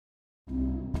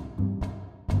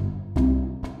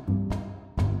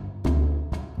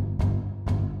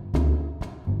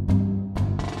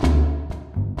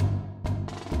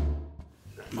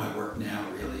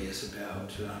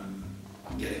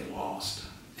getting lost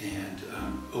and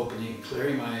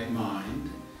clearing my mind,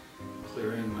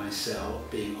 clearing myself,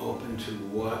 being open to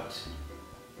what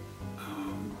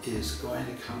is going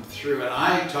to come through. And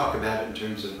I talk about it in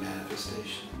terms of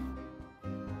manifestation.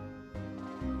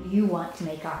 You want to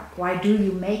make art. Why do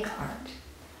you make art?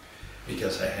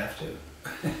 Because I have to.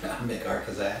 I make art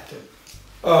because I have to.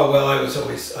 Oh well, I was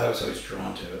always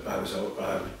drawn to it. I was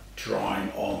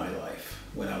drawing all my life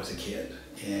when I was a kid,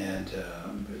 and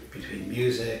between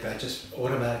music, I just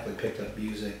automatically picked up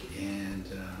music and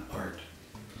art.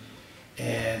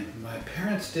 And my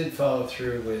parents did follow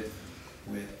through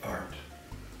with art,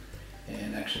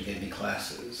 and actually gave me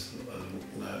classes,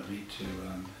 allowed me to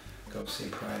go see a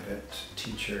private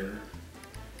teacher,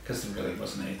 because there really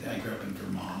wasn't anything. I grew up in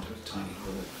Vermont, a tiny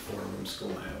little 4-room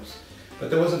schoolhouse. But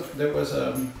there was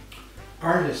an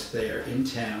artist there in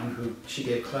town who she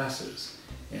gave classes,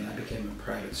 and I became a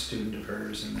private student of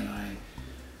hers, and then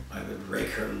I would rake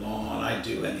her lawn. I'd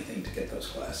do anything to get those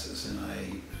classes, and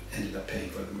I ended up paying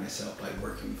for them myself by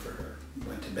working for her.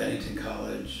 Went to Bennington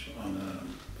College on a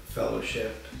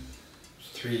fellowship.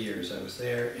 3 years I was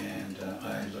there, and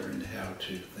I learned how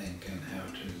to think and how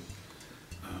to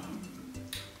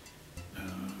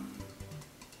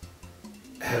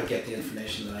get the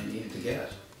information that I needed to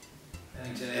get.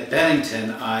 At Bennington,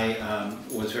 I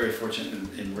was very fortunate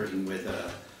in working with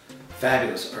a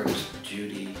fabulous artist,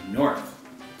 Judy North,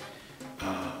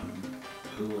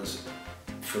 who was,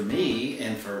 for me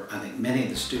and for I think many of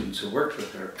the students who worked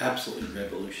with her, absolutely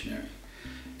revolutionary.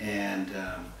 And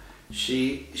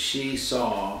she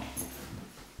saw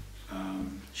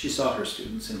her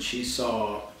students, and she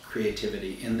saw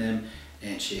creativity in them,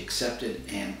 and she accepted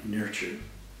and nurtured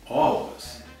all of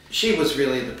us. She was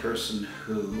really the person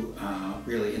who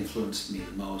really influenced me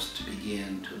the most to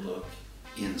begin to look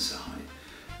inside,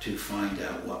 to find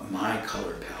out what my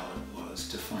color palette was,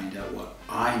 to find out what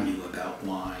I knew about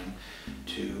wine,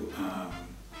 to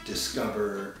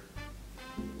discover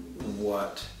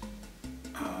what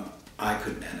I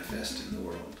could manifest in the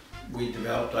world.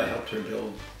 I helped her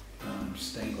build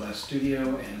stained glass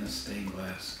studio and a stained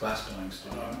glass blowing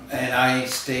studio. And I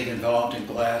stayed involved in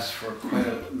glass for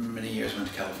quite many years. Went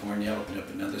to California, opened up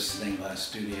another stained glass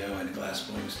studio and a glass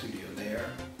blowing studio there.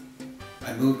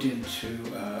 I moved into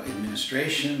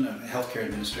administration, healthcare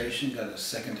administration, got a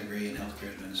second degree in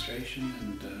healthcare administration,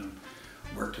 and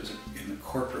worked in the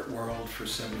corporate world for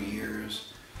several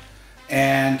years.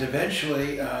 And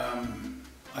eventually, I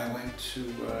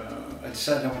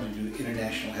decided I wanted to do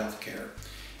international healthcare.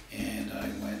 And I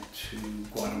went to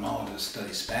Guatemala to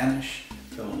study Spanish,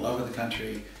 fell in love with the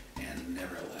country, and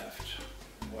never left.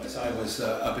 I was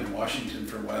up in Washington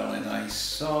for a while, and I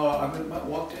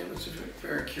walked in, it was a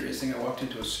very curious thing. I walked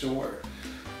into a store,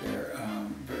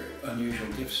 very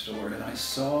unusual gift store, and I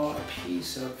saw a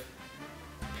piece of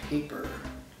paper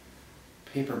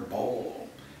bowl.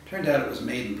 Turned out it was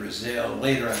made in Brazil.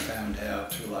 Later I found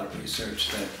out through a lot of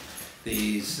research that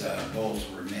these bowls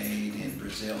were made in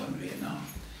Brazil and Vietnam.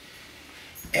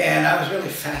 And I was really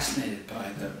fascinated by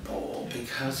the bowl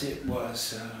because it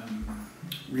was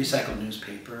recycled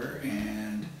newspaper,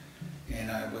 and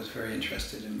I was very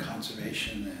interested in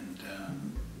conservation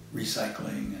and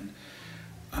recycling,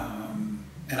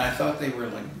 and I thought they were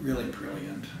like really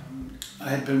brilliant. I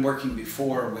had been working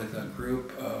before with a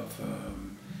group of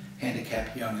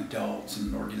handicapped young adults in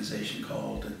an organization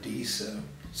called ADISA.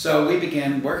 So we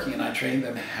began working, and I trained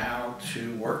them how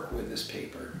to work with this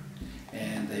paper.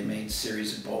 And they made a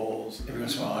series of bowls. Every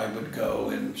once in a while I would go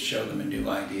and show them a new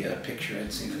idea, a picture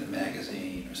I'd seen in a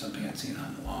magazine or something I'd seen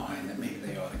online that maybe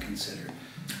they ought to consider.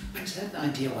 I just had an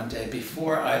idea one day,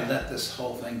 before I let this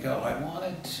whole thing go, I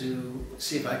wanted to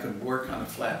see if I could work on a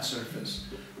flat surface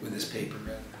with this paper.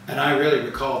 And I really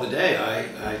recall the day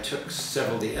I took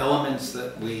several of the elements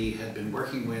that we had been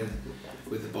working with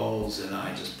the bowls, and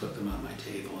I just put them on my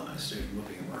table, and I started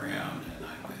moving them around,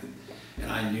 and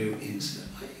I knew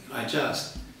instantly.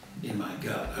 In my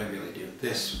gut, I really do.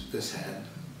 This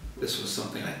was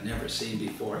something I'd never seen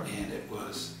before, and it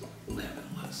was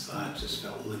limitless. It just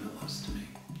felt limitless to me.